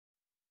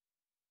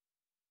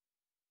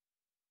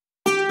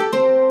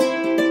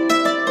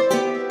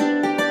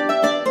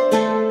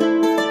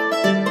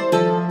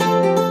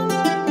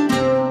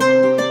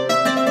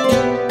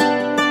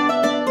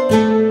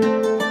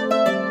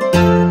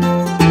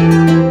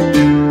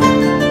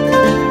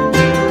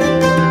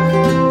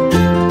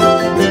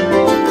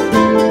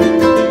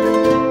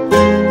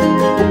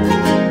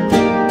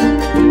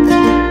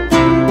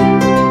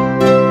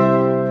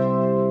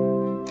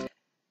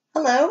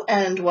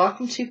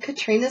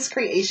Katrina's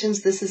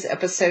Creations. This is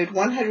episode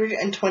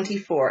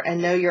 124.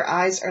 And no, your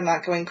eyes are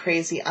not going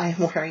crazy. I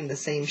am wearing the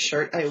same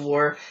shirt I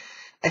wore,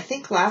 I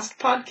think, last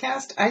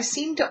podcast. I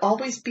seem to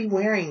always be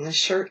wearing this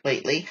shirt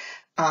lately.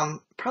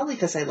 Probably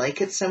because I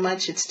like it so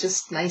much. It's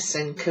just nice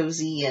and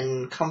cozy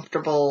and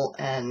comfortable.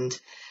 And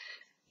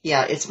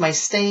yeah, it's my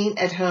staying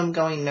at home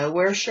going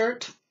nowhere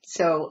shirt.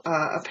 So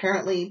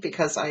apparently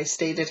because I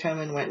stayed at home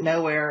and went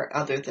nowhere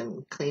other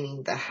than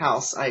cleaning the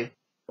house, I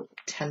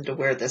tend to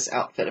wear this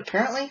outfit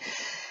apparently.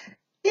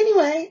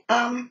 Anyway,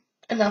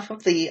 enough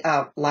of the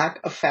lack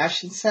of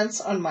fashion sense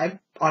on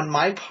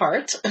my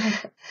part.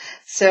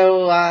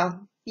 So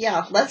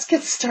yeah, let's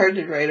get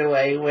started right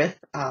away with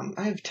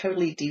I've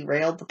totally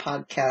derailed the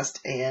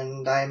podcast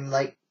and I'm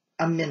like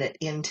a minute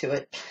into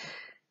it.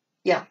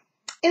 Yeah.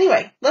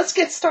 Anyway, let's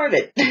get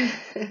started.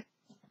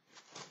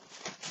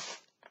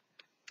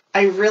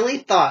 I really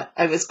thought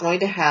I was going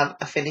to have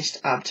a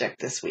finished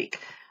object this week.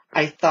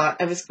 I thought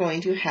I was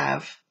going to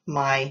have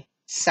my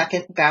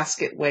second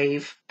basket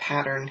wave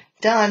pattern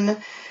done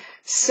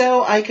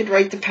so I could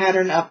write the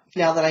pattern up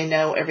now that I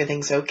know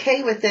everything's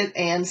okay with it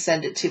and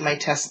send it to my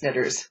test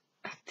knitters.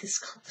 This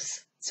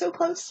close. So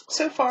close.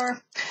 So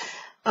far.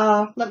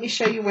 Let me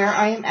show you where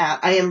I am at.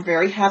 I am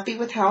very happy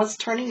with how it's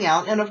turning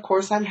out, and of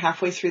course I'm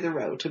halfway through the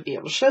row to be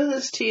able to show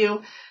this to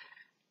you.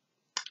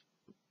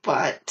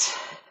 But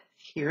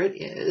here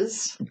it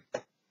is.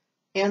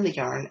 And the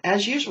yarn,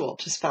 as usual,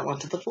 just fell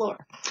onto the floor.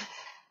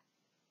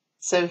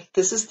 So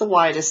this is the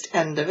widest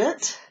end of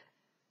it.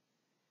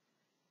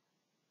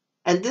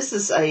 And this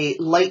is a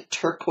light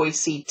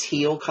turquoisey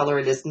teal color.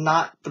 It is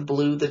not the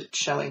blue that it's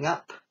showing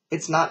up.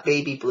 It's not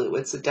baby blue.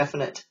 It's a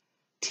definite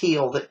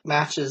teal that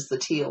matches the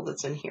teal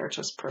that's in here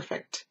just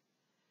perfect.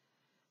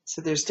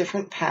 So there's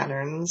different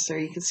patterns. There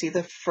you can see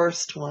the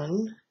first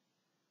one.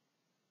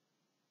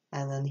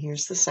 And then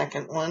here's the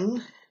second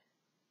one.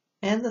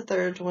 And the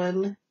third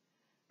one.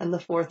 And the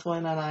fourth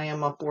one. And I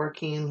am up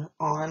working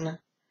on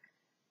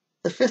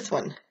the fifth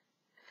one.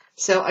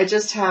 So I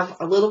just have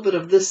a little bit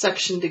of this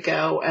section to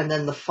go and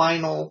then the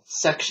final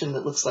section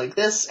that looks like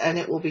this, and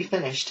it will be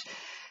finished.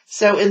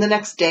 So in the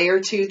next day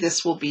or two,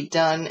 this will be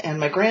done. And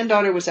my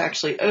granddaughter was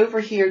actually over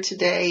here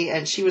today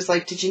and she was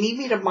like, "Did you need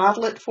me to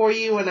model it for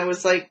you?" And I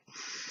was like,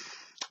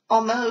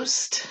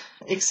 almost,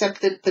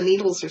 except that the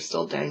needles are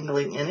still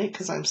dangling in it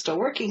because I'm still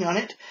working on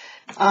it.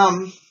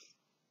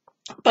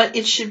 But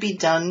it should be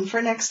done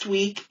for next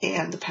week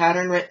and the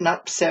pattern written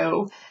up.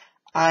 So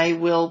I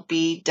will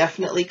be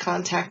definitely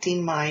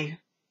contacting my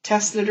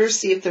test knitters,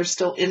 see if they're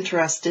still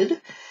interested,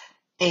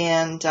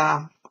 and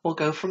we'll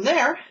go from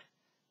there.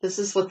 This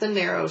is what the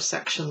narrow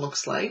section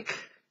looks like.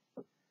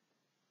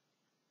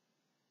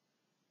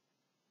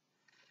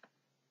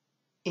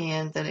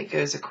 And then it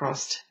goes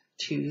across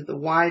to the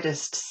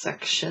widest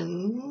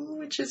section,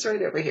 which is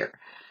right over here.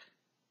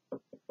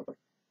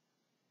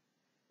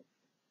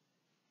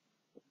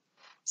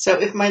 So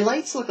if my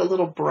lights look a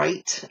little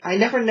bright, I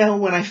never know.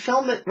 When I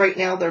film it right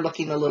now, they're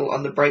looking a little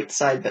on the bright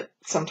side, but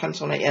sometimes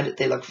when I edit,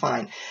 they look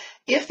fine.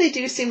 If they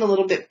do seem a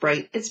little bit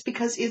bright, it's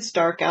because it's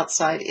dark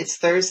outside. It's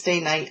Thursday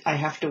night. I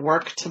have to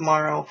work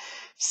tomorrow,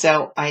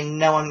 so I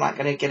know I'm not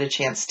going to get a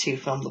chance to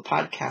film the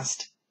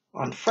podcast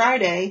on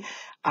Friday.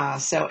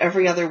 So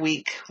every other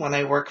week when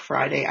I work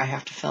Friday, I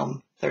have to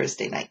film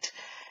Thursday night.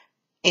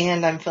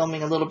 And I'm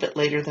filming a little bit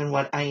later than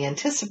what I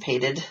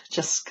anticipated,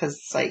 just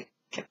because I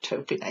kept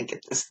hoping I'd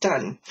get this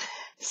done.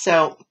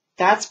 So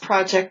that's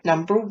project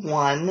number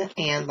 1.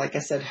 And like I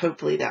said,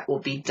 hopefully that will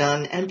be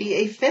done and be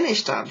a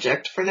finished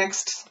object for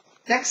next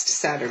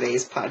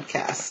Saturday's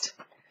podcast.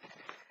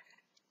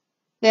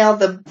 Now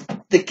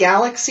the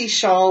Galaxy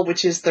shawl,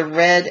 which is the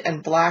red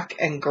and black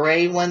and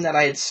gray one that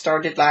I had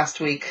started last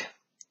week,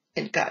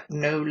 it got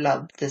no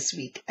love this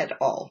week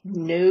at all.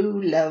 No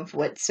love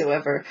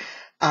whatsoever.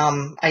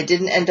 I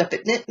didn't end up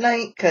at knit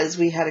night because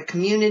we had a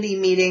community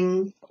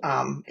meeting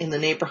in the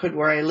neighborhood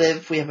where I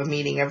live. We have a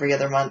meeting every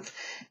other month,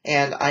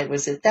 and I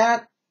was at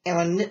that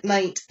on knit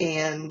night,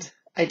 and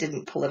I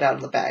didn't pull it out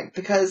of the bag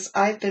because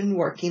I've been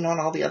working on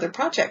all the other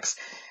projects,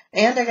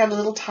 and I got a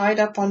little tied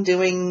up on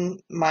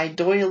doing my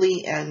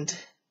doily and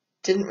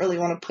didn't really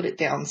want to put it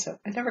down, so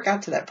I never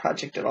got to that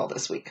project at all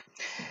this week.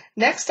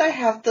 Next, I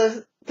have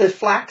the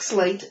flax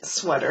light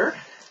sweater.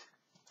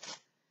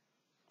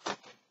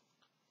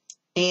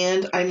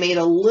 And I made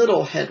a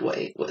little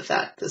headway with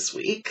that this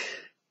week.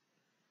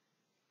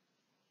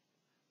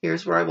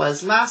 Here's where I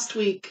was last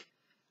week.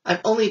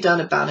 I've only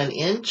done about 1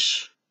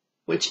 inch,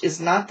 which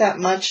is not that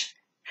much.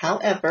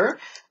 However,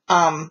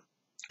 I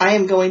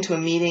am going to a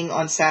meeting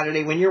on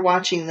Saturday. When you're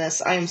watching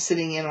this, I am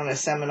sitting in on a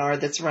seminar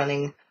that's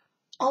running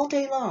all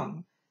day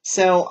long.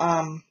 So,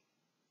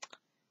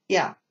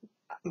 yeah,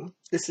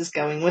 this is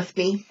going with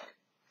me,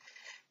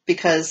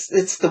 because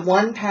it's the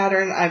one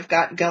pattern I've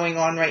got going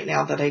on right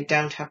now that I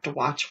don't have to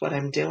watch what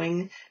I'm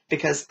doing,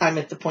 because I'm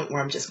at the point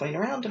where I'm just going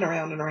around and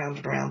around and around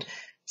and around.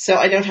 So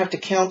I don't have to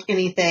count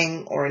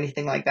anything or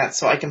anything like that.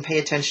 So I can pay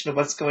attention to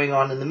what's going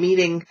on in the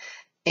meeting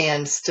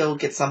and still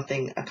get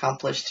something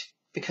accomplished.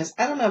 Because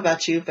I don't know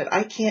about you, but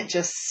I can't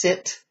just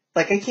sit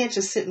Like I can't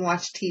just sit and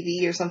watch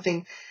TV or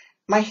something.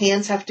 My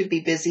hands have to be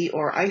busy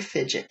or I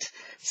fidget.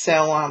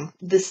 So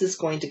this is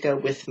going to go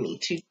with me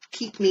to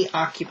keep me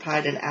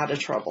occupied and out of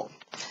trouble.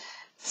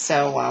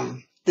 So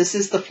this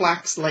is the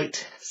flax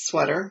light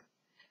sweater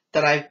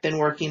that I've been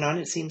working on.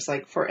 It seems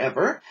like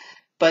forever,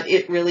 but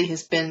it really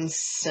has been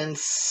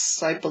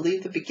since, I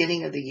believe, the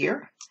beginning of the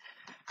year.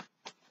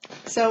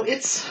 So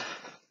it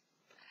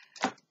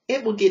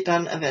will get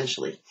done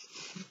eventually.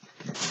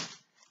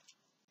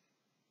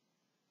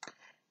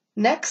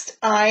 Next,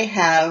 I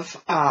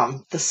have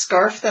the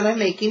scarf that I'm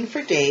making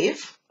for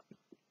Dave.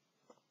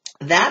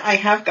 That I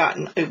have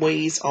gotten a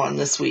ways on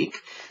this week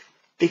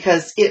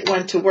because it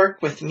went to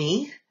work with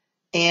me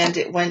and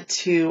it went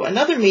to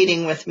another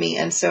meeting with me,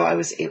 and so I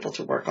was able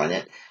to work on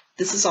it.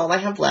 This is all I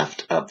have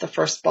left of the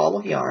first ball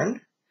of yarn.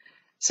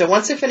 So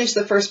once I finish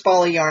the first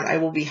ball of yarn, I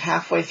will be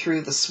halfway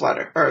through the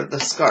sweater or the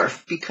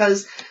scarf,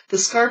 because the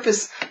scarf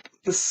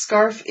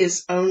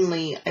is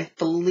only, I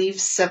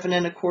believe, 7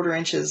 1/4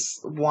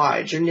 inches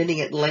wide. You're knitting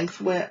it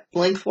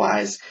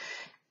lengthwise,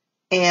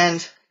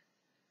 and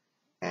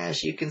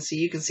as you can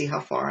see how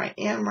far I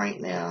am right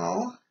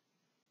now.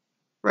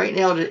 Right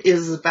now it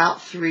is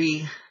about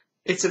 3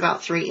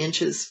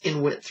 inches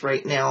in width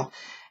right now.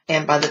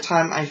 And by the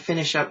time I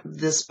finish up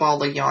this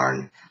ball of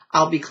yarn,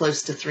 I'll be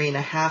close to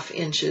 3.5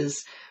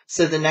 inches.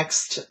 So the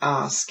next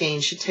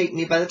skein should take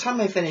me, by the time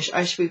I finish,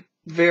 I should be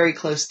very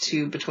close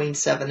to between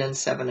 7 and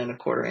 7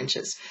 1/4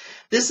 inches.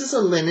 This is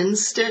a linen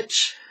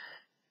stitch,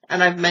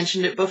 and I've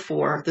mentioned it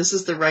before. This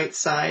is the right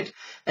side,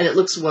 and it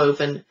looks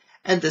woven,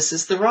 and this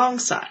is the wrong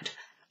side.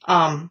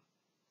 I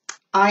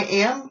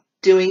am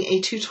doing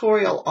a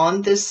tutorial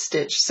on this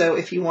stitch, so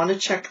if you want to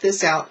check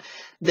this out,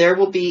 there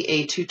will be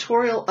a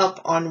tutorial up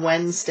on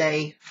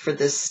Wednesday for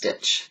this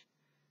stitch,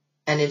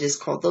 and it is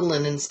called the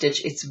linen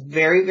stitch. It's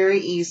very, very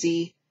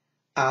easy.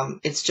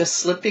 It's just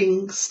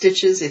slipping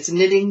stitches. It's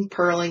knitting,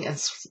 purling,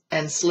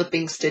 and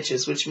slipping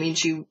stitches, which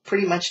means you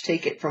pretty much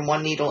take it from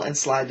one needle and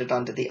slide it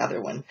onto the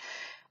other one.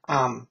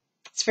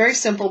 It's very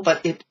simple,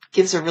 but it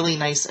gives a really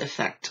nice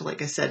effect.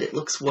 Like I said, it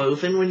looks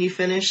woven when you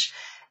finish,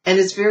 and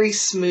it's very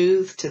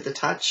smooth to the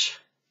touch.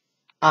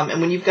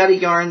 And when you've got a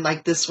yarn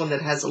like this one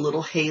that has a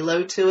little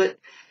halo to it,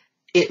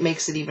 it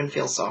makes it even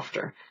feel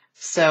softer.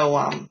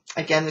 So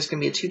again, there's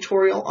going to be a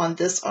tutorial on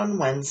this on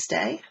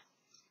Wednesday.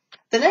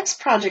 The next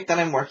project that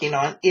I'm working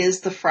on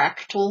is the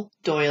fractal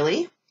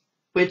doily,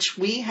 which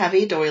we have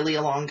a Doily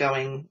Along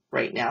going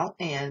right now,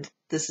 and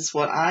this is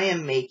what I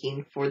am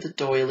making for the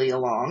Doily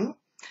Along.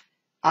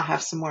 I'll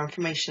have some more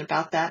information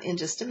about that in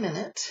just a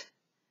minute.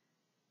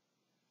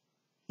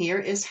 Here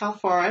is how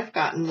far I've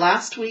gotten.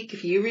 Last week,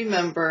 if you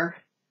remember,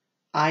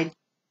 I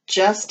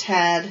just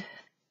had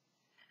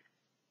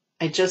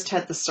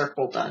the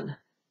circle done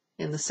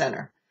in the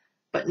center,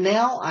 but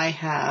now I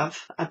have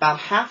about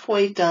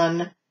halfway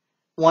done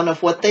one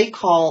of what they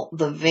call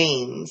the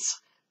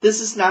veins. This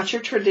is not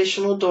your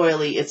traditional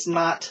doily. It's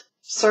not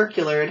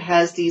circular. It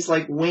has these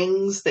like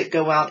wings that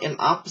go out in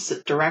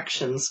opposite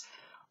directions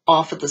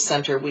off of the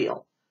center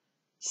wheel.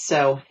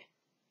 So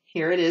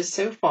here it is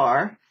so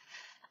far.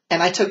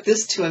 And I took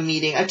this to a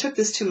meeting. I took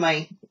this to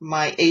my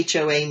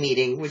HOA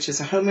meeting, which is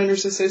a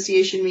homeowners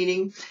association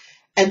meeting.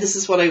 And this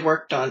is what I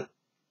worked on.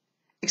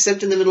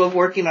 Except in the middle of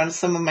working on it,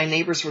 some of my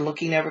neighbors were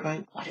looking over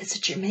going, "What is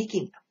it you're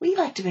making? We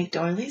like to make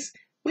doilies.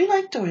 We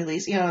like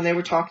doilies." You know, and they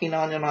were talking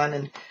on,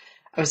 and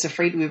I was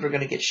afraid we were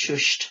going to get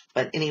shushed.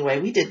 But anyway,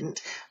 we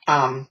didn't.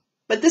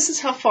 But this is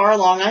how far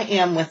along I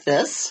am with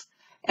this.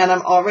 And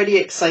I'm already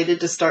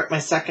excited to start my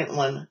second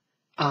one.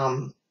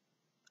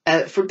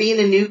 For being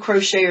a new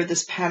crocheter,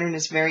 this pattern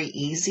is very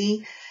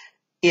easy.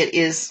 It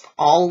is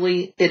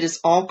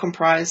all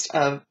comprised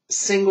of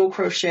single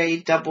crochet,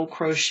 double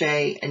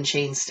crochet, and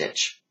chain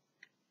stitch.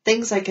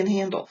 Things I can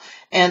handle.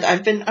 And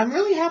I'm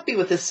really happy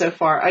with this so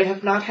far. I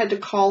have not had to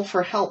call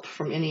for help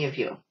from any of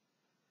you. Of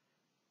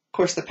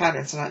course, the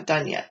pattern's not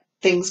done yet.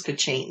 Things could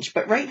change,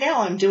 but right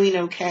now I'm doing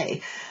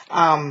okay.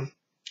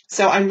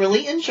 So I'm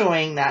really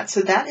enjoying that.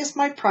 So that is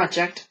my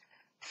project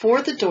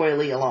for the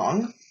Doily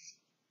Along.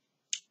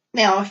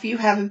 Now, if you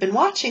haven't been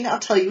watching, I'll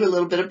tell you a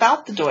little bit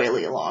about the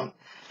Doily Along.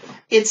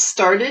 It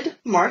started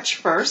March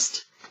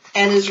 1st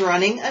and is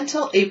running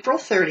until April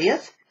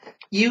 30th.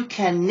 You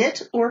can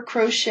knit or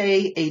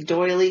crochet a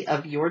doily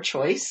of your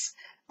choice.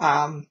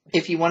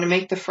 If you want to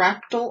make the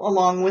fractal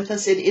along with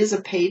us, it is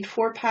a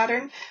paid-for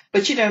pattern,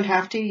 but you don't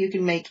have to. You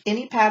can make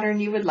any pattern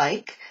you would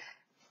like,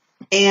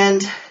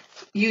 and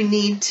you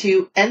need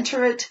to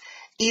enter it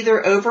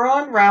either over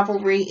on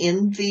Ravelry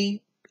in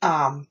the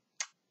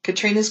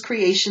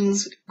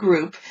Katrinascreations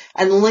group,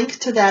 and the link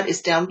to that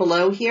is down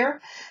below here.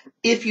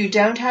 If you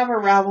don't have a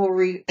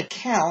Ravelry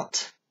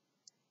account,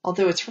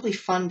 although it's really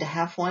fun to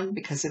have one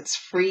because it's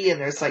free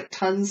and there's like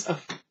tons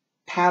of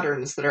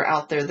patterns that are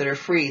out there that are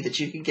free that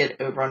you can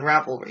get over on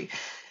Ravelry.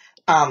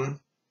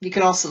 You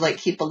can also like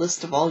keep a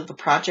list of all of the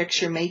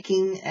projects you're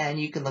making, and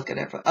you can look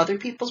at other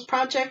people's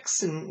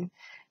projects, and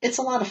it's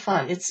a lot of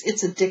fun. It's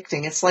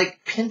addicting. It's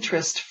like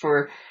Pinterest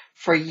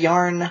for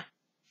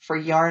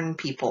yarn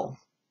people.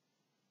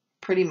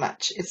 Pretty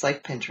much. It's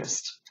like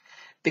Pinterest.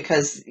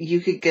 because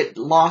you could get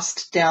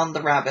lost down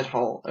the rabbit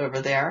hole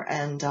over there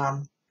and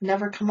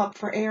never come up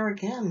for air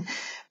again.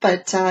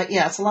 But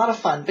yeah, it's a lot of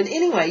fun. But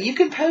anyway, you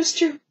can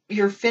post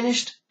your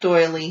finished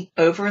doily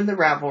over in the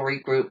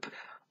Ravelry group,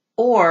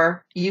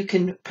 or you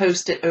can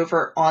post it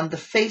over on the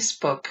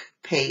Facebook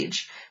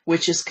page,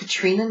 which is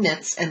Katrina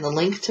Knits, and the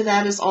link to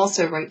that is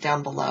also right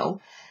down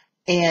below.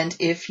 And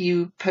if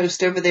you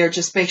post over there,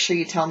 just make sure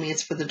you tell me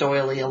it's for the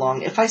Doily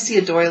Along. If I see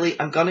a doily,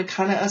 I'm going to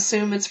kind of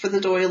assume it's for the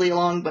Doily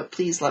Along, but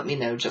please let me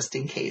know just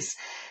in case.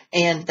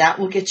 And that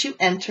will get you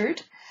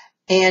entered.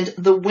 And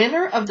the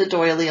winner of the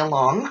Doily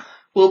Along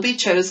will be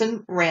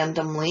chosen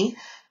randomly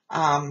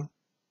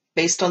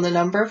based on the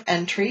number of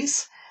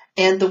entries.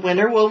 And the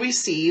winner will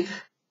receive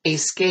a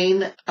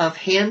skein of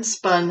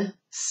hand-spun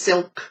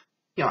silk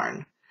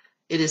yarn.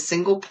 It is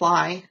single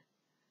ply,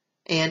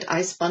 and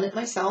I spun it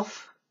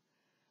myself.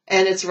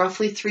 And it's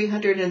roughly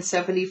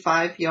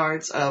 375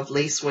 yards of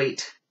lace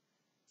weight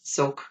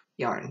silk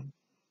yarn.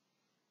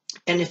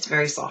 And it's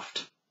very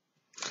soft.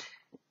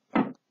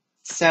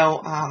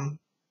 So I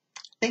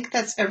think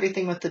that's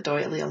everything with the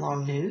Doily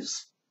Along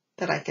news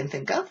that I can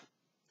think of.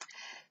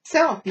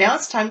 So now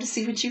it's time to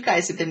see what you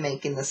guys have been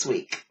making this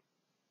week.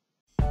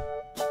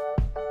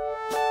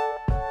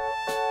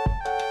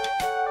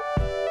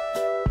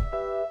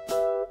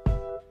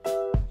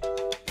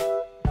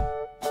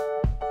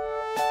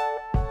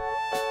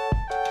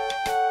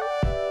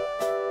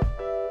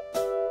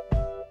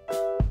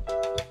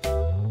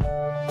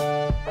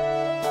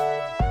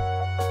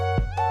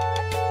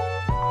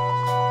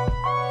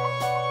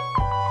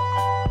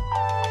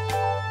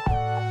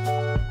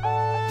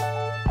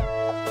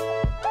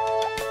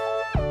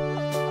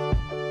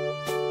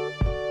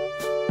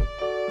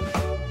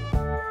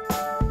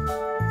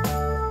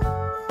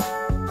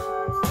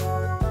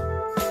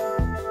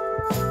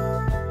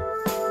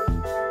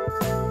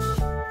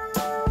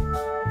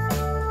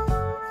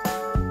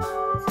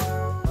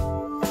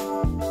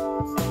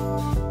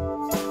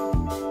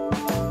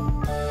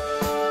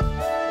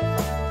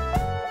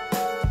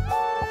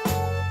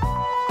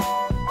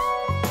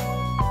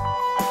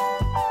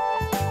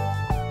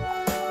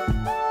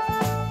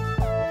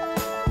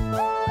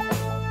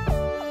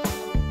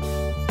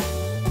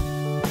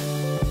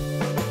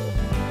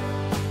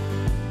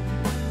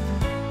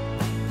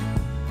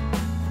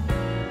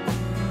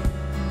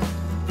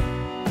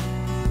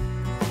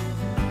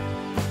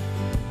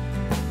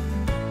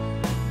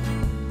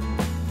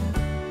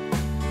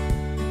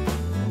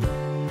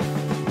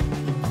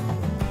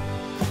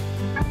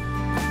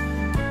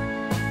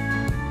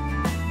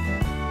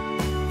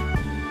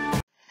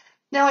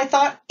 Now I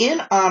thought,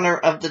 in honor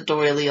of the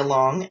Doily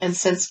Along, and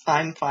since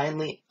I'm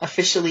finally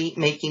officially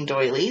making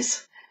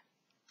doilies,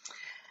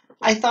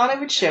 I thought I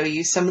would show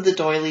you some of the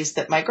doilies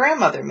that my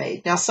grandmother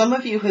made. Now some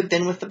of you who have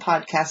been with the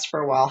podcast for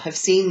a while have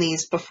seen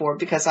these before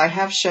because I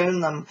have shown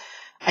them,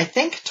 I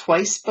think,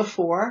 twice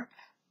before.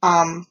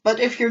 But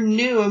if you're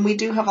new, and we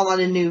do have a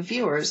lot of new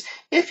viewers,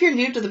 if you're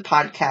new to the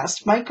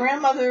podcast, my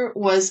grandmother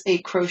was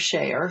a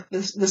crocheter.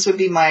 This would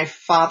be my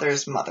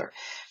father's mother.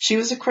 She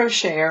was a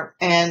crocheter,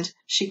 and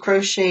she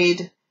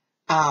crocheted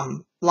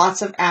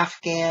lots of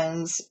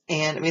Afghans,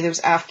 and I mean, there's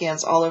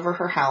Afghans all over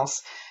her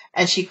house,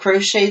 and she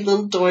crocheted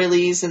little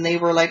doilies, and they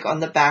were like on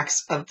the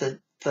backs of the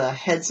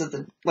heads of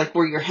the, like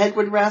where your head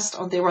would rest.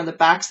 They were on the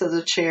backs of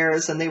the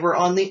chairs, and they were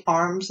on the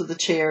arms of the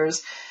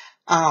chairs.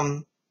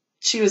 And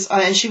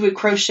she would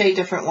crochet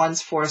different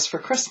ones for us for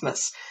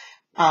Christmas.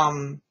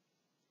 I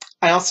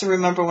also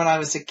remember when I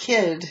was a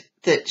kid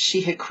that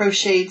she had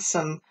crocheted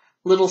some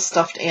little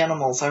stuffed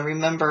animals. I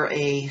remember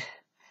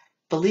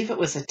believe it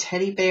was a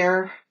teddy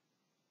bear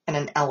and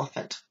an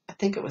elephant. I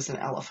think it was an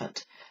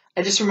elephant.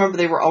 I just remember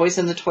they were always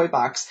in the toy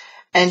box.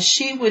 And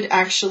she would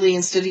actually,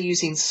 instead of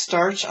using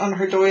starch on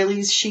her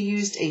doilies, she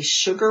used a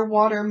sugar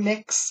water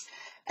mix,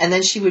 and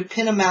then she would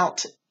pin them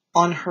out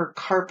on her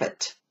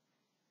carpet.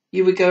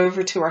 You would go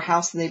over to her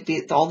house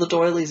and all the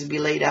doilies would be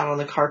laid out on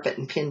the carpet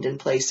and pinned in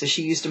place. So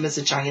she used them as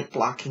a giant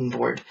blocking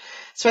board.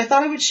 So I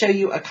thought I would show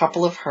you a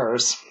couple of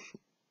hers.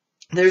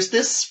 There's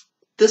this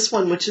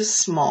one, which is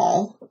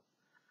small.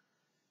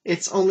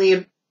 It's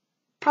only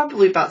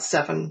probably about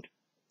 7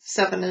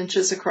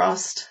 inches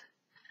across.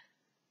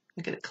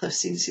 I'll get it close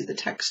so you can see the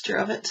texture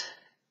of it.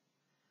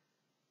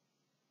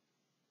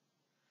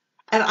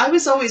 And I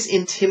was always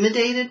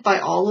intimidated by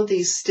all of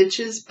these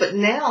stitches, but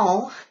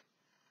now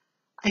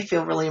I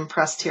feel really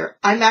impressed here.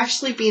 I'm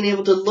actually being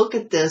able to look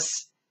at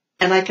this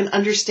and I can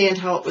understand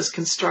how it was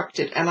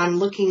constructed. And I'm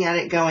looking at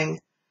it going,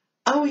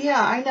 oh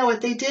yeah, I know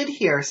what they did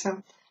here.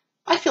 So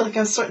I feel like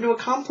I'm starting to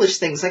accomplish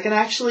things. I can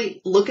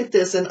actually look at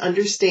this and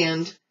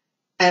understand.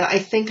 And I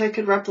think I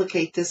could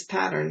replicate this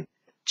pattern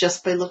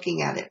just by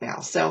looking at it now.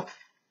 So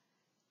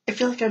I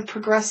feel like I'm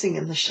progressing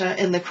in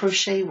the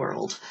crochet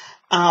world.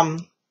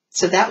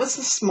 So that was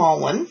the small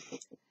one.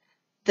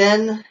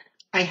 Then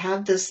I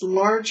have this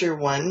larger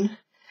one.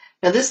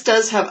 Now this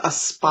does have a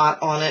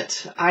spot on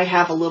it. I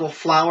have a little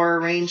flower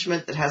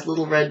arrangement that has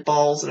little red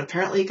balls, and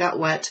apparently it got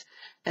wet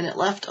and it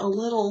left a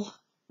little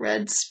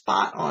red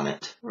spot on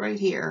it right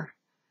here.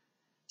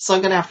 So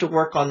I'm going to have to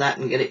work on that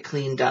and get it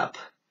cleaned up.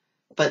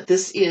 But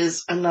this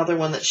is another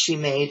one that she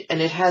made,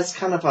 and it has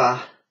kind of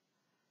a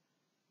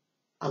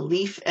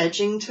leaf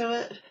edging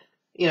to it.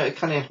 You know,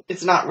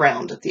 it's not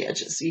round at the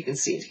edges, so you can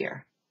see it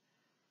here.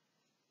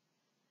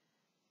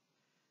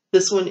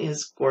 This one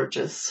is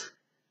gorgeous.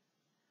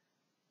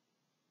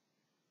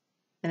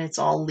 And it's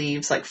all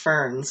leaves like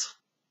ferns.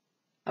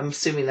 I'm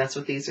assuming that's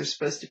what these are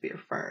supposed to be, are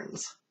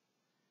ferns.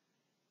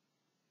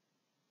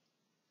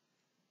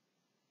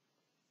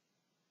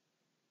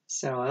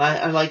 So, and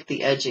I like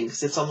the edging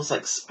because it's almost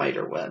like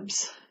spider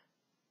webs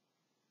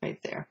right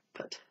there.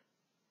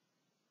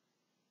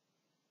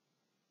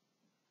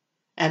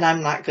 And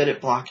I'm not good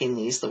at blocking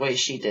these the way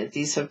she did.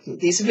 These have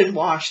been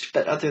washed,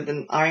 but other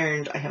than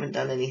ironed, I haven't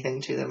done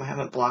anything to them. I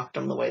haven't blocked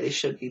them the way they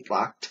should be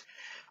blocked,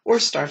 or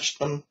starched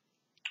them,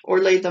 or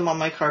laid them on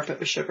my carpet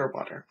with sugar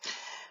water.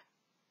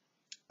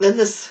 Then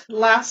this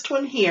last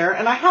one here,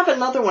 and I have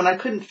another one. I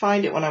couldn't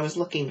find it when I was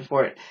looking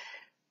for it.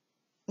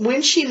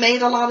 When she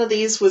made a lot of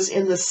these was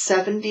in the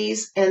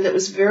 70s, and it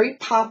was very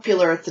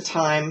popular at the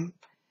time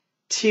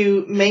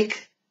to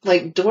make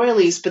like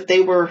doilies, but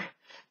they were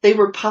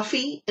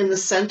puffy in the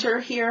center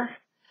here,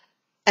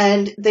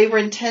 and they were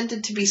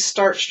intended to be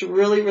starched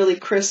really, really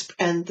crisp,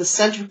 and the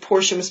center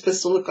portion was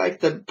supposed to look like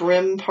the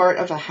brim part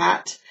of a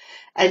hat.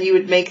 And you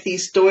would make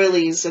these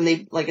doilies, and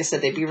they, like I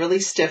said, they'd be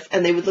really stiff,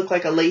 and they would look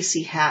like a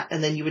lacy hat,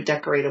 and then you would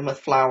decorate them with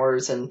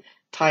flowers and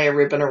tie a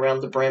ribbon around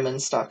the brim and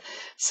stuff.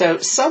 So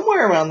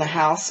somewhere around the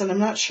house, and I'm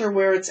not sure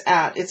where it's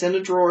at, it's in a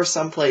drawer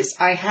someplace,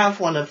 I have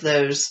one of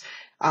those.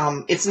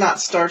 It's not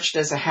starched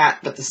as a hat,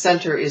 but the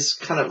center is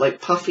kind of like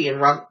puffy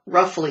and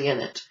ruffly in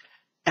it.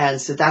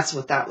 And so that's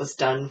what that was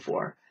done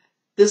for.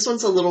 This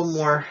one's a little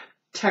more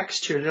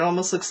textured. It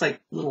almost looks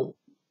like little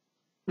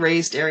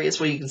raised areas.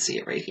 Well, you can see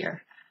it right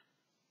here.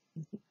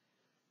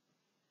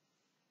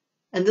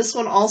 And this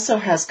one also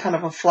has kind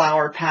of a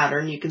flower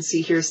pattern. You can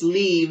see here's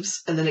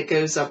leaves, and then it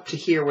goes up to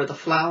here where the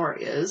flower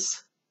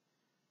is.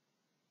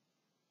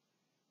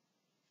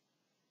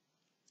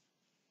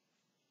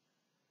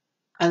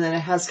 And then it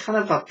has kind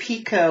of a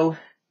picot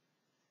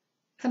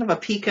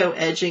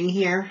edging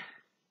here.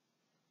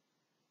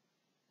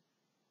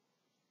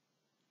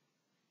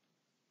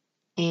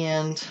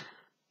 And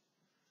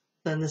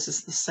then this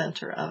is the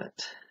center of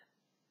it.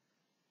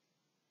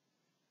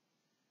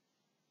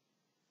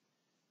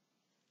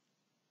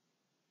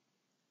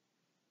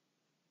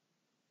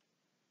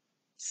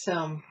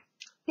 So,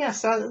 yeah,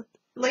 so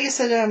like I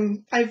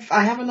said,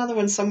 I have another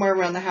one somewhere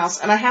around the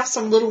house, and I have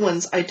some little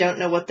ones. I don't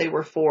know what they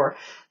were for.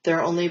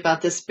 They're only about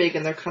this big,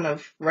 and they're kind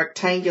of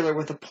rectangular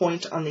with a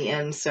point on the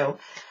end, so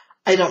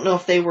I don't know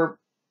if they were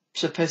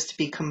supposed to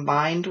be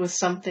combined with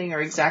something or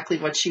exactly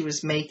what she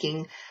was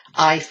making.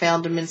 I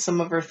found them in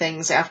some of her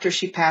things after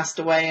she passed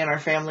away, and our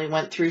family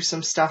went through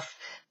some stuff.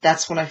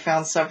 That's when I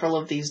found several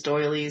of these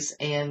doilies,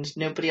 and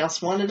nobody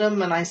else wanted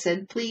them, and I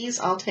said, please,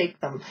 I'll take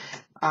them.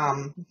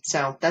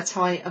 So that's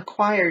how I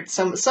acquired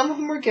some. Some of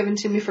them were given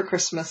to me for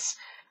Christmas,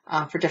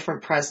 for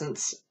different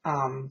presents.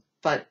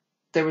 But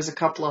there was a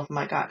couple of them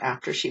I got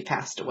after she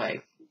passed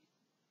away.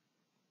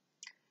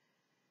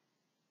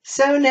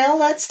 So now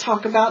let's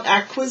talk about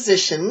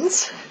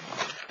acquisitions.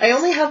 I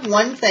only have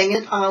one thing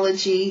in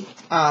Ology.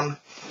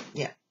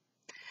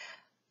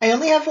 I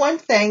only have one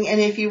thing,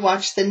 and if you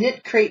watched the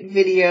Knit Crate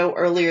video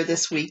earlier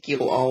this week,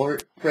 you'll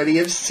already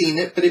have seen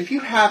it. But if you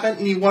haven't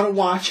and you want to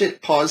watch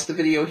it, pause the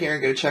video here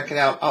and go check it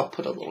out. I'll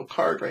put a little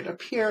card right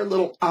up here, a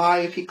little eye.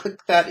 If you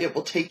click that, it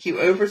will take you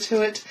over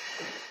to it.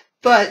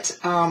 But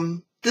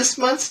this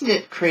month's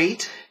Knit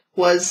Crate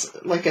was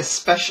like a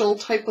special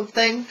type of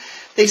thing.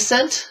 They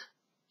sent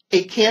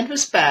a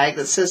canvas bag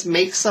that says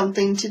make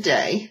something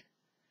today,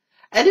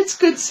 and it's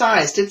good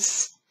sized.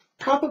 It's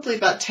probably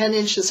about 10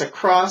 inches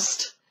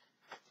across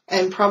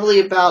and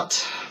probably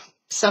about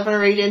 7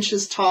 or 8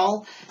 inches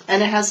tall,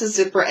 and it has a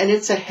zipper, and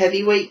it's a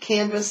heavyweight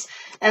canvas.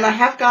 And I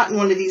have gotten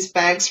one of these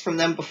bags from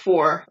them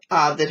before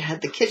that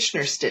had the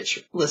Kitchener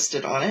stitch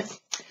listed on it.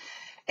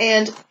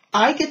 And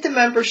I get the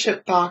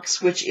membership box,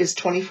 which is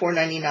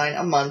 $24.99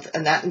 a month,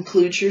 and that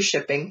includes your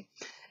shipping.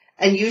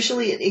 And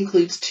usually it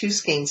includes 2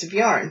 skeins of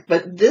yarn.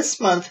 But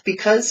this month,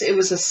 because it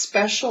was a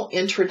special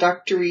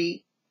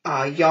introductory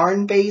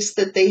yarn base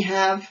that they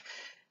have,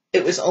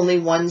 it was only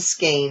 1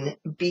 skein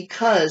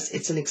because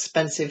it's an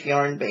expensive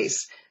yarn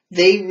base.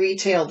 They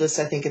retail this,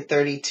 I think, at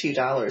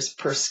 $32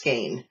 per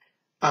skein.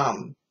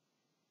 I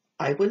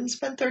wouldn't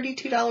spend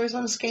 $32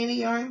 on a skein of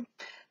yarn.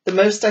 The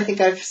most I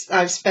think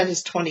I've spent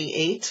is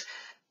 $28.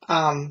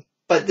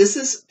 But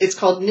it's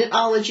called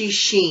Knitology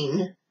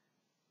Sheen.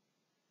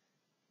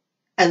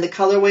 And the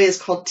colorway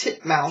is called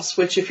Titmouse,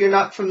 which if you're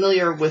not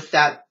familiar with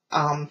that,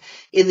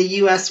 in the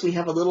US we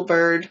have a little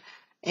bird,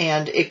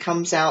 and it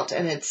comes out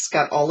and it's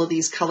got all of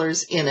these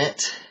colors in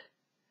it.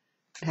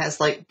 It has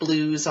like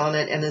blues on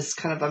it, and it's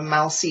kind of a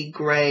mousy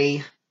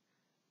gray,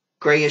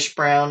 grayish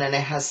brown, and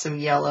it has some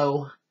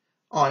yellow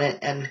on it.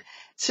 And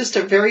it's just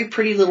a very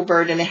pretty little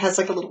bird, and it has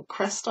like a little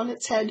crest on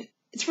its head.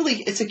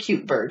 It's a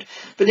cute bird.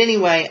 But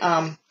anyway,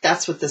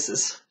 that's what this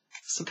is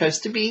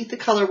supposed to be, the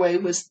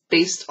colorway was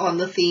based on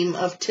the theme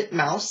of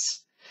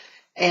titmouse.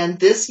 And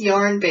this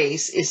yarn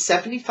base is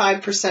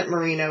 75%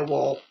 merino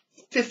wool,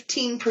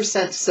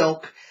 15%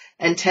 silk,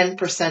 and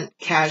 10%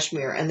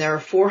 cashmere. And there are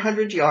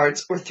 400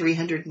 yards or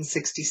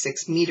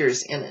 366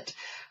 meters in it.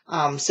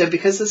 So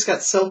because it's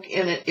got silk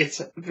in it,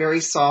 it's very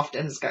soft,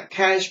 and it's got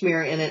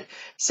cashmere in it.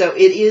 So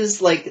it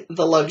is like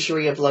the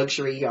luxury of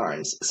luxury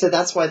yarns. So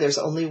that's why there's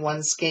only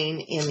one skein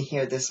in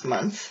here this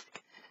month.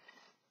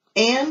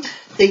 And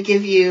they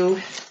give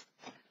you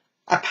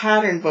a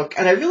pattern book.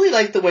 And I really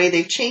like the way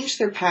they've changed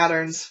their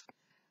patterns.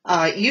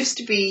 It used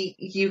to be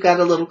you got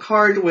a little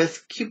card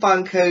with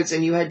coupon codes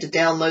and you had to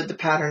download the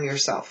pattern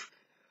yourself.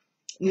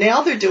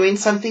 Now they're doing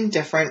something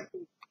different.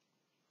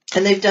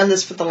 And they've done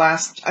this for the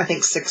last, I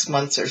think, 6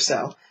 months or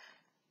so.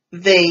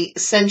 They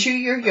send you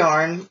your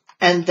yarn,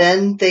 and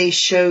then they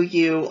show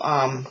you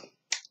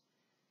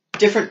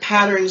different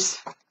patterns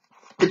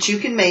that you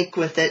can make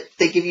with it.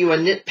 They give you a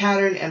knit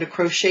pattern and a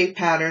crochet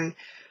pattern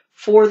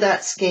for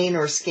that skein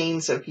or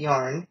skeins of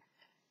yarn.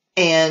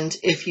 And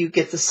if you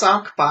get the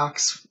sock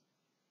box,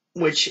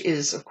 which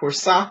is, of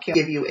course, sock, they'll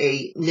give you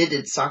a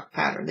knitted sock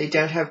pattern. They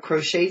don't have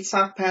crocheted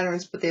sock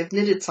patterns, but they have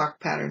knitted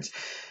sock patterns.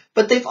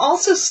 But they've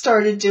also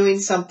started doing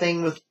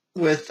something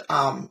with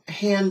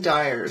hand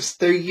dyers.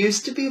 There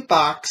used to be a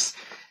box,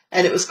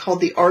 and it was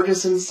called the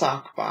Artisan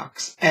Sock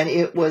Box, and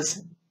it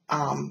was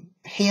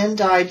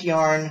hand-dyed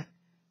yarn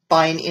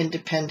by an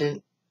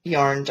independent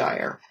yarn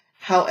dyer.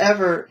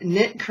 However,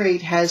 Knit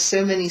Crate has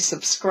so many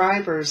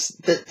subscribers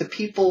that the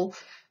people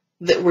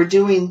that were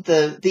doing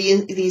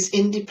these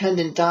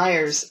independent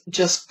dyers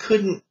just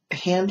couldn't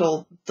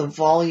handle the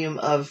volume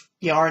of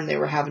yarn they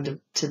were having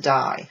to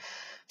dye.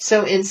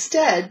 So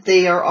instead,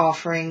 they're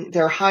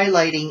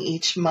highlighting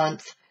each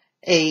month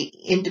a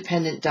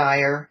independent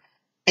dyer,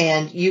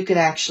 and you can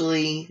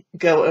actually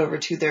go over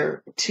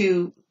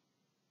to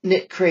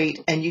Knit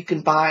Crate, and you can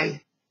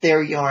buy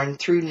their yarn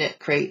through Knit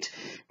Crate,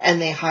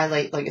 and they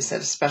highlight, like I said,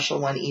 a special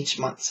one each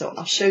month. So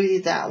I'll show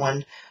you that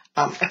one.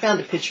 I found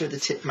a picture of the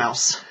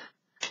titmouse.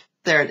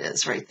 There it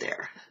is right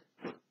there.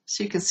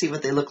 So you can see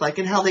what they look like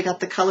and how they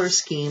got the color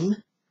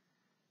scheme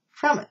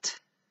from it.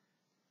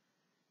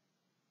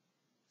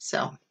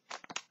 So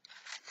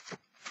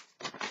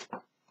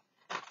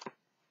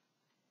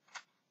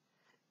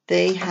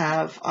they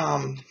have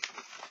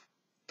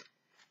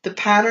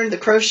the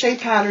crochet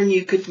pattern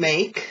you could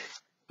make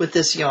with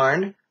this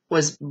yarn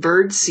was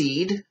bird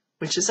seed,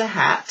 which is a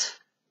hat.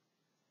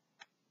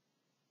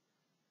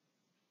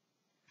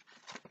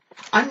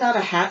 I'm not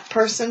a hat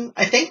person.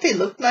 I think they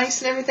look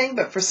nice and everything,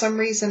 but for some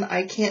reason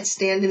I can't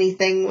stand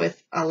anything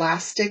with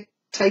elastic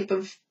type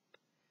of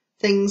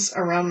things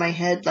around my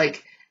head,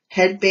 like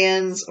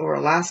headbands or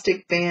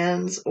elastic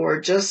bands,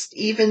 or just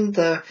even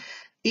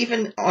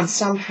on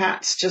some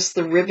hats, just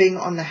the ribbing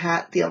on the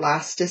hat, the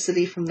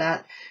elasticity from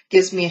that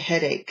gives me a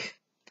headache.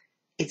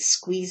 It's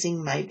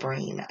squeezing my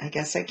brain. I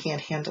guess I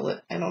can't handle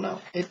it. I don't know.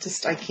 I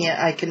just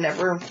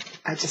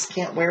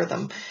can't wear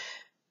them.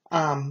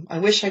 I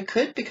wish I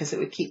could, because it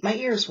would keep my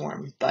ears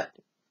warm, but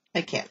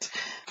I can't.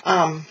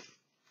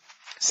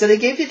 So they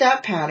gave you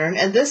that pattern,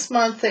 and this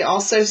month they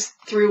also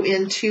threw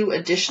in 2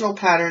 additional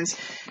patterns.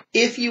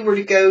 If you were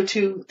to go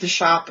to the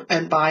shop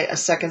and buy a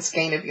second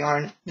skein of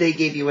yarn, they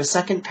gave you a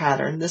second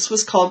pattern. This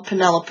was called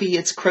Penelope.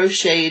 It's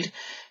crocheted,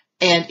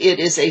 and it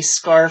is a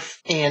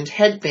scarf and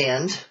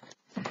headband.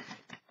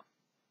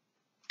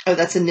 Oh,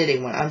 that's a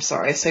knitting one. I'm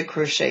sorry, I said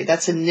crochet.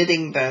 That's a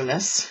knitting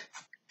bonus.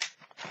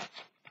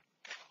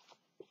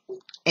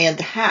 And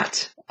the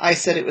hat, I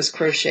said it was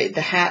crocheted.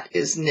 The hat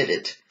is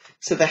knitted.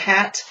 So the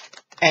hat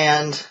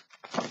and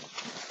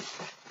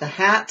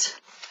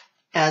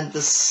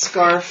the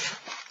scarf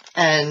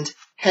and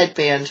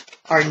headband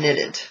are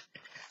knitted.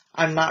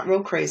 I'm not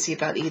real crazy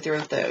about either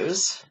of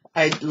those.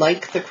 I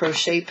like the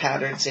crochet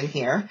patterns in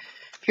here.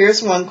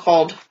 Here's one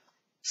called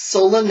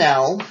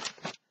Solanelle.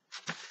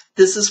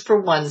 This is for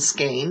 1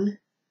 skein.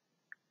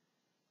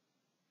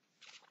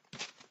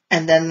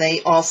 And then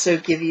they also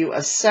give you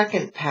a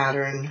second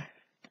pattern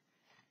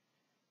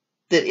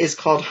that is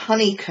called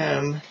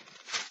Honeycomb,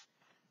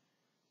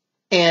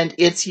 and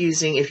it's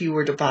using if you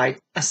were to buy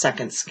a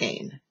second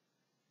skein.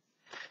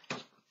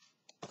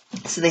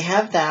 So they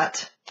have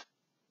that,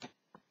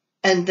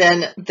 and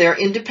then their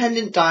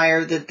independent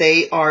dyer that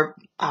they are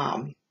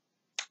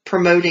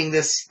promoting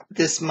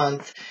this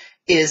month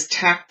is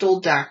Tactile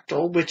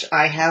Dactyl, which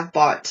I have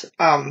bought.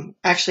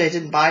 Actually, I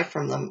didn't buy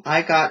from them.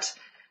 I got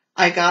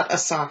a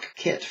sock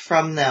kit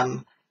from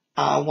them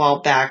a while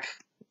back.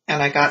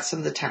 And I got some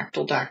of the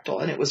Tactile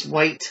Dactyl, and it was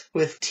white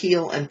with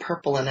teal and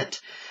purple in it.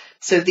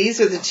 So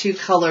these are the 2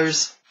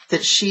 colors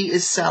that she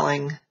is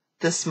selling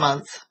this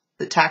month.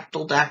 The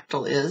Tactile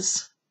Dactyl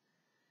is.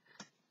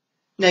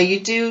 Now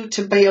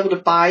to be able to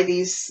buy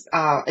these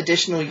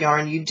additional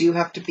yarn, you do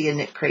have to be a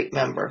Knit Crate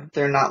member.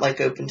 They're not like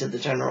open to the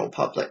general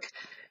public.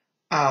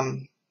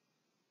 Then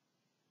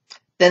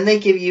they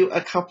give you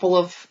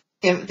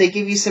they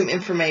give you some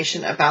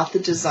information about the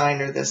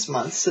designer this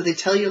month. So they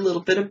tell you a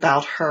little bit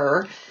about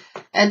her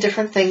and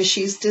different things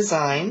she's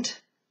designed.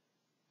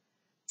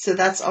 So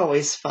that's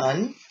always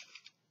fun.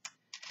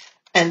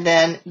 And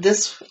then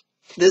this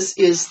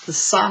is the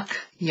sock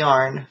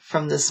yarn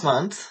from this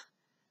month,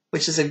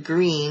 which is a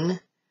green.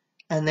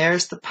 And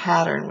there's the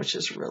pattern, which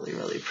is really,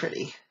 really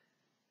pretty.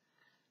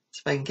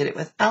 So if I can get it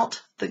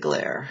without the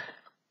glare.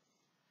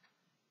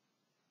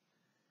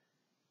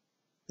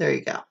 There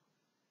you go.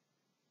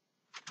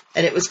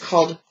 And it was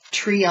called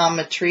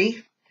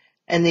Triometry.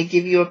 And they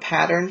give you a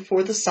pattern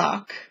for the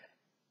sock.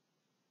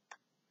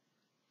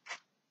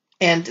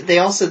 And they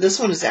also, this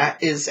one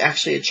is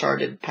actually a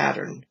charted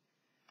pattern,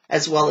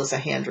 as well as a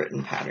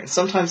handwritten pattern.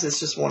 Sometimes it's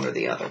just one or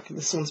the other.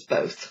 This one's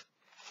both.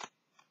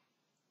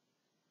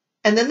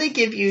 And then they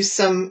give you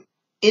some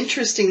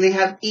interesting, they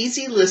have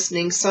easy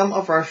listening, some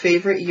of our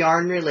favorite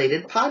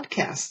yarn-related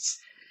podcasts.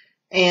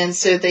 And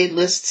so they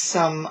list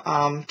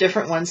some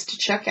different ones to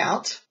check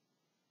out.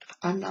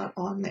 I'm not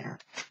on there.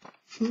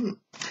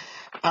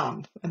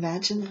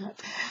 Imagine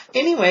that.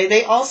 Anyway,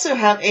 they also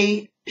have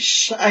a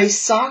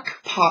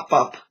sock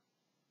pop-up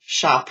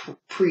shop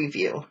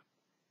preview.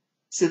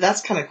 So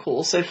that's kind of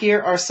cool. So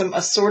here are some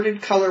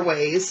assorted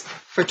colorways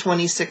for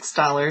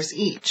 $26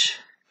 each.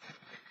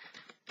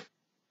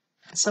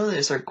 Some of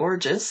those are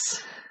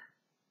gorgeous.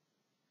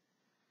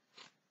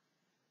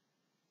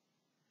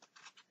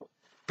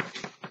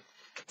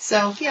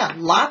 So yeah,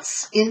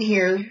 lots in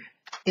here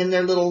in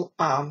their little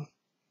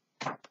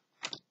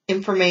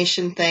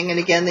information thing. And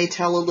again, they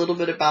tell a little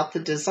bit about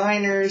the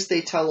designers.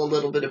 They tell a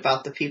little bit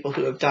about the people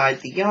who have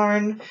dyed the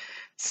yarn.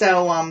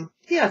 So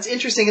yeah, it's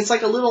interesting. It's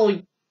like a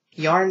little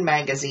yarn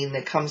magazine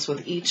that comes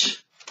with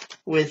each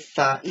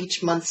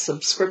month's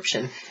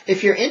subscription.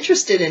 If you're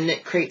interested in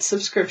Knit Crate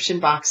subscription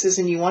boxes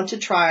and you want to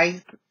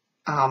try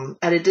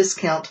at a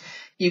discount,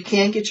 you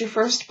can get your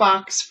first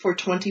box for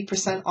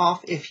 20%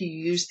 off if you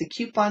use the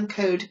coupon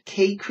code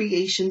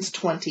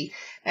KCreations20,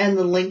 and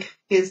the link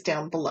is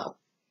down below.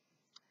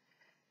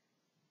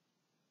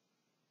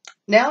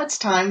 Now it's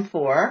time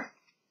for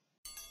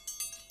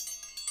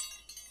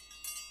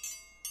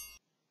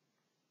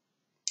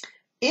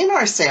in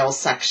our sales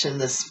section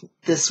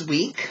this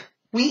week,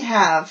 we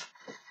have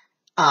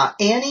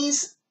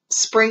Annie's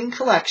spring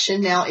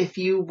collection. Now, if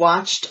you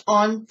watched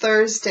on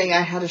Thursday, I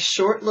had a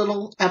short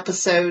little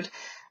episode.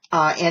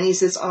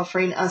 Annie's is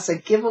offering us a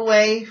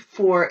giveaway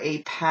for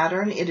a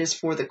pattern. It is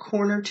for the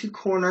Corner to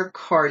Corner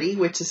Cardi,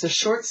 which is a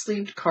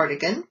short-sleeved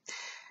cardigan.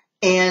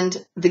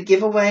 And the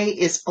giveaway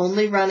is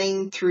only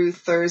running through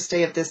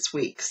Thursday of this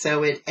week.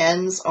 So it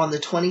ends on the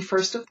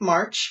 21st of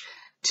March.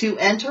 To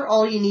enter,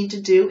 all you need to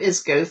do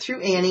is go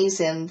through Annie's,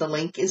 and the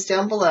link is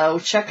down below.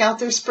 Check out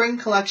their spring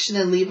collection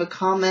and leave a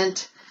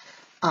comment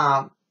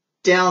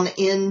down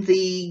in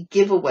the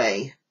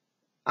giveaway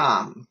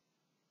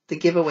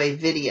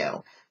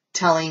video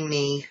telling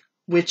me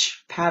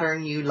which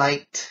pattern you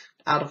liked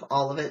out of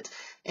all of it.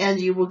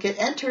 And you will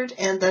get entered,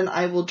 and then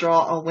I will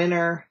draw a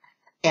winner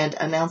and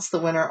announce the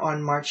winner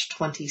on March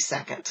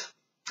 22nd.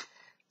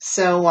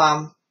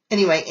 So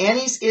anyway,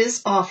 Annie's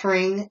is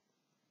offering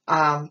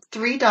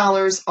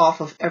 $3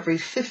 off of every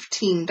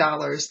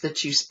 $15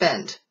 that you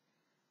spend.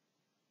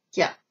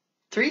 Yeah,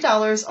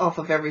 $3 off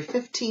of every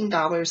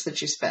 $15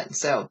 that you spend.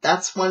 So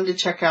that's one to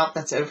check out.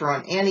 That's over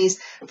on Annie's.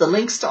 The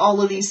links to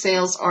all of these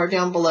sales are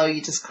down below.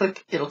 You just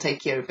click, it'll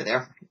take you over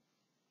there.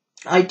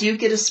 I do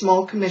get a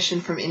small commission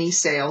from any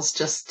sales,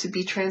 just to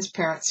be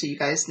transparent so you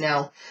guys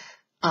know.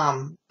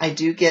 I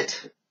do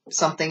get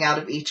something out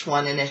of each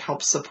one, and it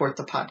helps support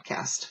the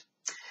podcast.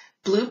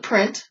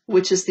 Bluprint,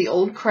 which is the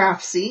old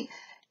Craftsy,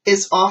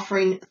 is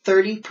offering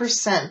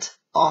 30%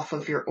 off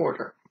of your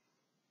order.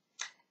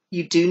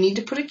 You do need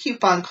to put a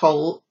coupon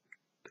code.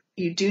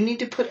 You do need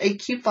to put a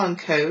coupon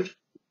code,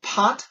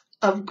 Pot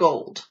of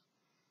Gold.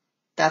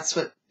 That's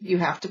what you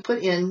have to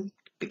put in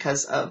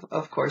because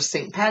of course,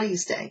 St.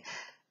 Patty's Day.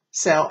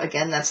 So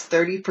again, that's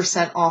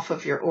 30% off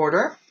of your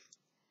order.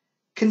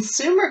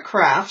 Consumer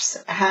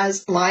Crafts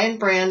has Lion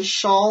Brand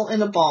Shawl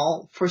in a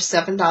Ball for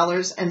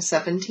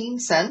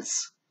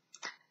 $7.17.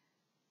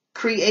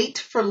 Create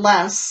for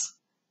Less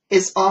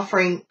is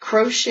offering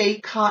crochet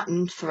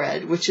cotton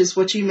thread, which is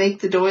what you make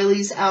the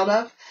doilies out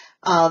of,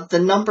 the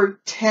number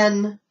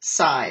 10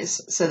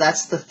 size, so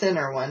that's the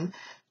thinner one,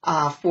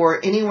 for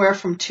anywhere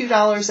from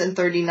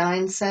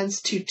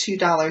 $2.39 to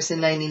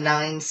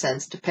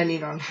 $2.99,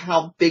 depending on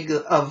how big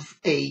of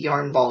a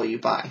yarn ball you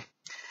buy.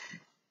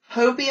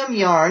 Hobium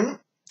Yarn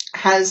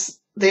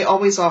they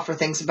always offer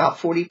things about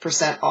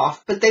 40%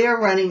 off, but they are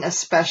running a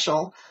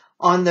special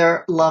on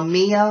their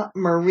Lamia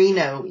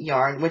Merino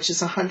yarn, which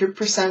is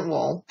 100%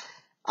 wool.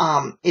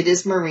 It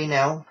is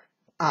merino,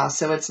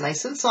 so it's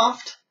nice and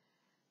soft,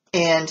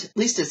 and at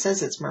least it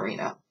says it's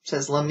merino. It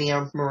says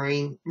Lamia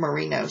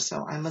Merino,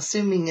 so I'm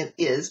assuming it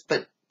is,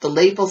 but the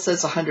label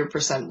says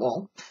 100%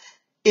 wool.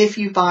 If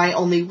you buy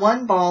only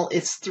one ball,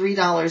 it's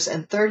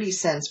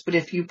 $3.30, but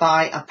if you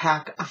buy a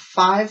pack of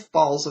 5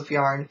 balls of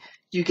yarn,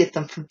 you get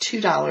them for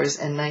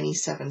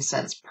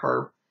 $2.97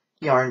 per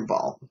yarn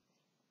ball.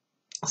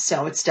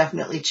 So it's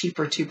definitely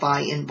cheaper to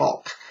buy in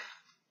bulk.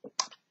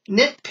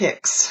 Knit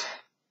Picks.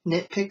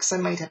 Knit Picks I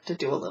might have to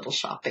do a little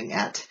shopping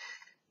at.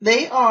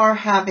 They are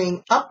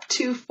having up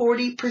to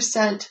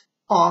 40%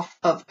 off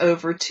of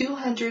over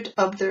 200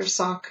 of their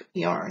sock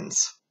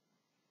yarns.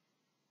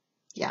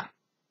 Yeah,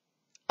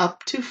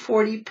 up to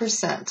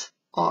 40%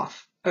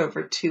 off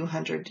over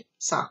 200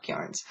 sock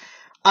yarns.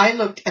 I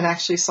looked and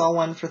actually saw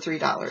one for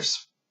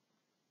 $3.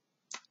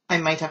 I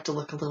might have to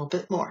look a little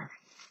bit more.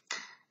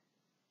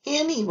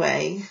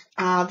 Anyway,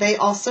 they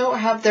also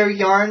have their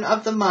yarn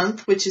of the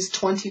month, which is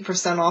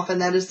 20% off,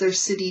 and that is their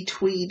City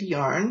Tweed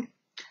yarn.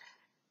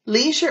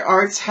 Leisure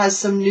Arts has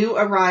some new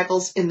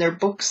arrivals in their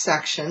book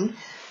section.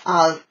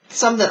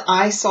 Some that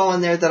I saw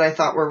in there that I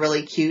thought were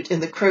really cute. In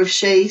the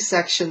crochet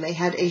section, they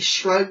had a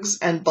Shrugs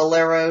and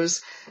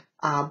Boleros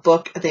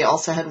book. They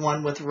also had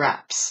one with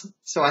wraps.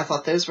 So I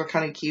thought those were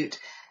kind of cute.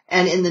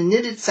 And in the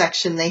knitted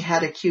section, they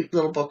had a cute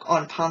little book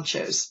on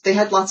ponchos. They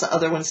had lots of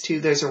other ones too.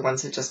 Those are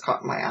ones that just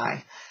caught my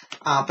eye.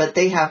 But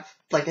they have,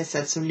 like I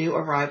said, some new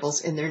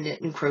arrivals in their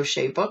knit and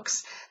crochet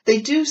books.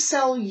 They do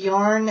sell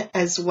yarn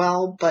as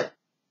well, but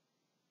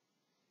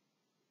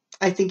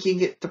I think you can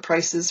get the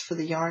prices for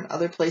the yarn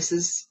other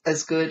places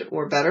as good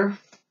or better.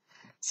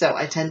 So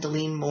I tend to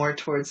lean more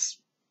towards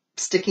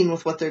sticking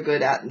with what they're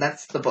good at, and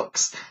that's the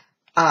books.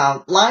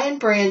 Lion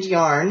Brand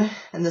Yarn,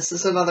 and this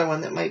is another one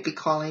that might be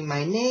calling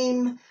my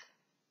name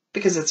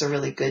because it's a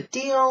really good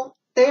deal.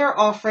 They are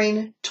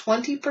offering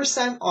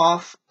 20%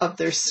 off of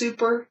their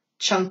super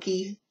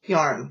chunky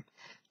yarn.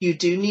 You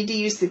do need to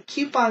use the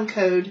coupon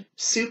code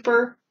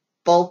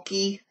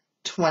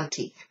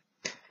SUPERBULKY20.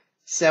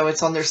 So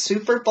it's on their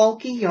super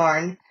bulky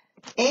yarn.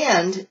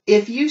 And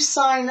if you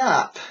sign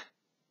up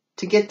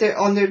to get their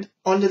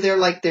onto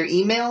their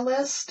email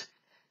list,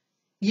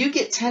 you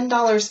get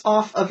 $10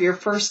 off of your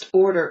first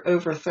order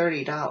over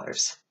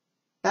 $30.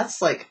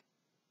 That's like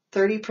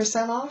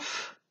 30%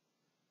 off.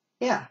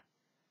 Yeah,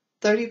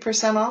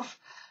 30% off.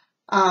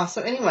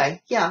 So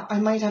anyway, yeah, I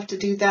might have to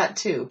do that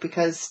too,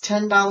 because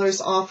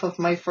 $10 off of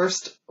my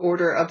first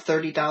order of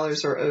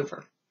 $30 or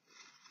over.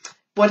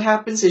 What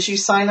happens is you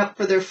sign up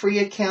for their free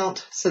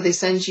account, so they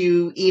send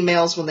you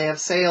emails when they have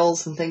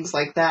sales and things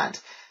like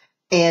that,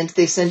 and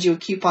they send you a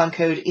coupon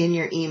code in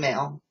your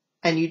email,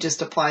 and you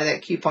just apply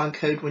that coupon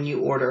code when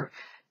you order,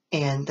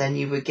 and then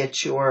you would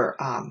get your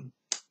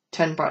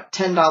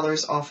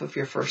 $10 off of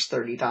your first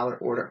 $30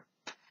 order.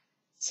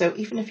 So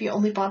even if you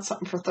only bought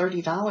something for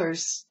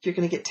 $30, you're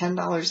going to get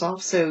 $10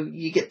 off, so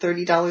you get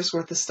 $30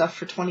 worth of stuff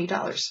for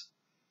 $20.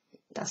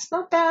 That's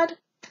not bad.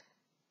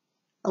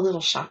 A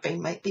little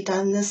shopping might be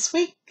done this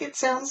week, it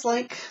sounds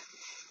like.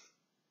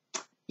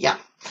 Yeah.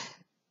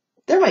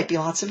 There might be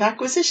lots of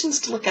acquisitions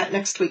to look at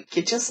next week.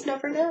 You just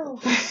never know.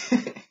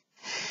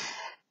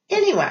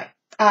 Anyway,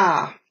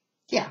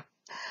 yeah.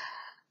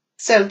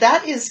 So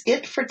that is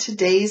it for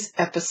today's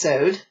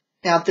episode.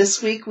 Now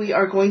this week we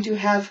are going to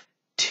have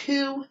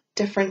 2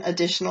 different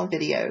additional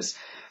videos.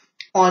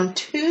 On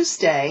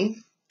Tuesday,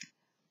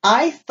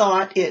 I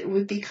thought it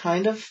would be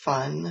kind of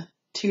fun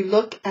to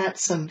look at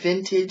some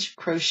vintage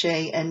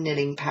crochet and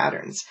knitting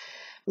patterns.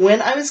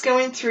 When I was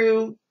going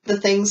through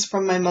the things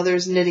from my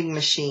mother's knitting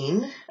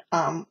machine,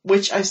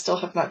 which I still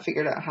have not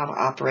figured out how to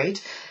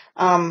operate,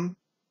 I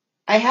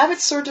have it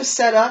sort of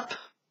set up.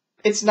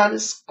 It's not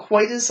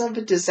quite as of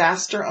a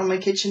disaster on my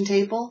kitchen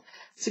table.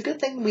 It's a good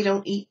thing we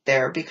don't eat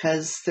there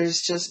because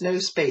there's just no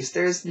space.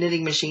 There's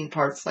knitting machine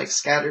parts like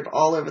scattered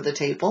all over the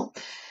table.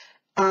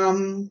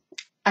 I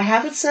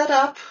have it set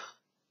up.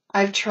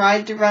 I've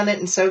tried to run it,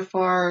 and so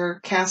far,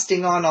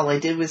 casting on, all I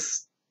did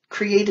was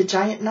create a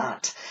giant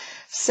knot.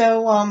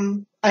 So,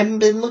 I've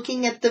been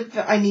looking at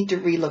I need to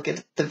relook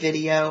at the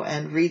video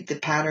and read the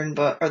pattern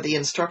book, or the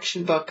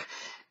instruction book,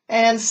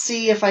 and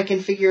see if I can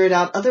figure it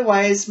out.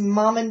 Otherwise,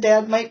 Mom and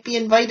Dad might be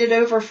invited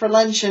over for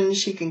lunch, and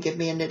she can give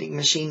me a knitting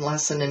machine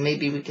lesson, and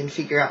maybe we can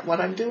figure out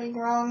what I'm doing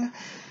wrong,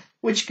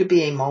 which could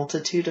be a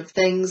multitude of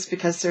things,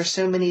 because there's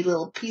so many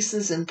little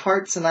pieces and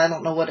parts, and I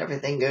don't know what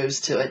everything goes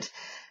to it.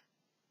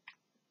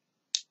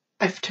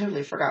 I've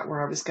totally forgot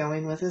where I was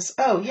going with this.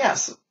 Oh,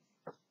 yes.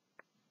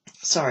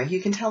 Sorry, you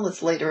can tell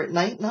it's later at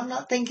night and I'm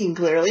not thinking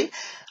clearly.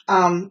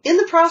 In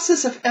the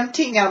process of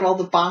emptying out all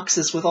the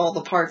boxes with all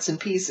the parts and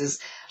pieces,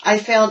 I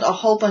found a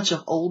whole bunch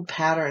of old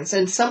patterns,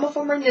 and some of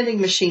them are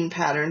knitting machine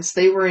patterns.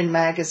 They were in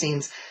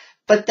magazines.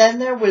 But then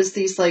there was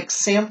these like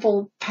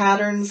sample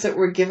patterns that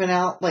were given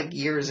out like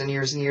years and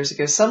years and years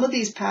ago. Some of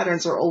these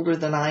patterns are older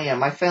than I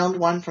am. I found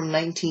one from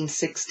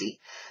 1960.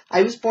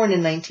 I was born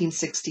in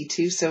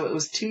 1962, so it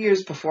was 2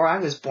 years before I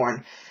was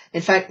born.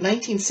 In fact,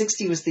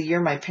 1960 was the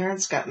year my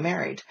parents got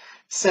married.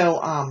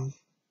 So,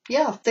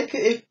 yeah,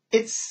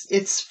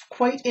 it's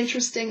quite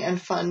interesting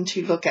and fun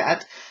to look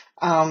at.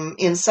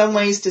 In some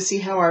ways to see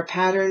how our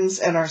patterns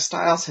and our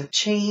styles have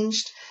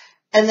changed.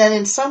 And then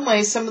in some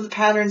ways, some of the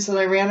patterns that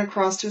I ran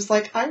across was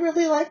like, I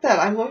really like that.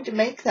 I'm going to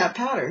make that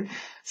pattern.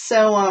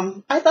 So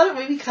I thought it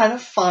would be kind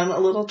of fun, a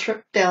little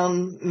trip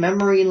down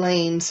memory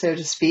lane, so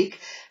to speak.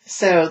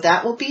 So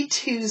that will be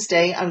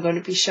Tuesday. I'm going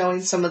to be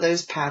showing some of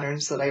those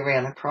patterns that I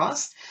ran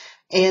across.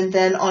 And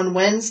then on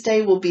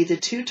Wednesday will be the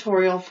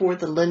tutorial for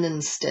the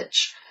linen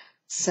stitch.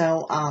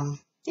 So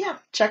yeah,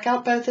 check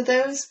out both of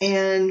those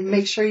and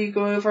make sure you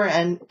go over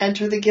and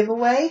enter the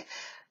giveaway.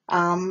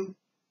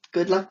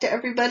 Good luck to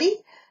everybody.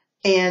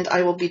 And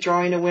I will be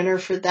drawing a winner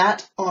for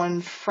that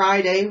on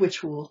Friday,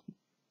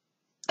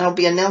 I'll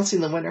be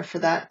announcing the winner for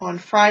that on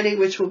Friday,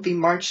 which will be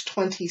March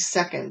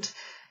 22nd.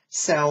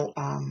 So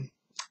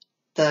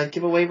the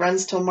giveaway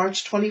runs till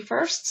March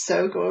 21st.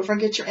 So go over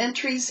and get your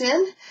entries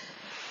in.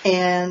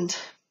 And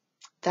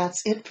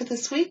that's it for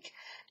this week.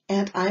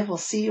 And I will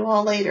see you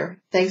all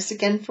later. Thanks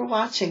again for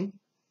watching.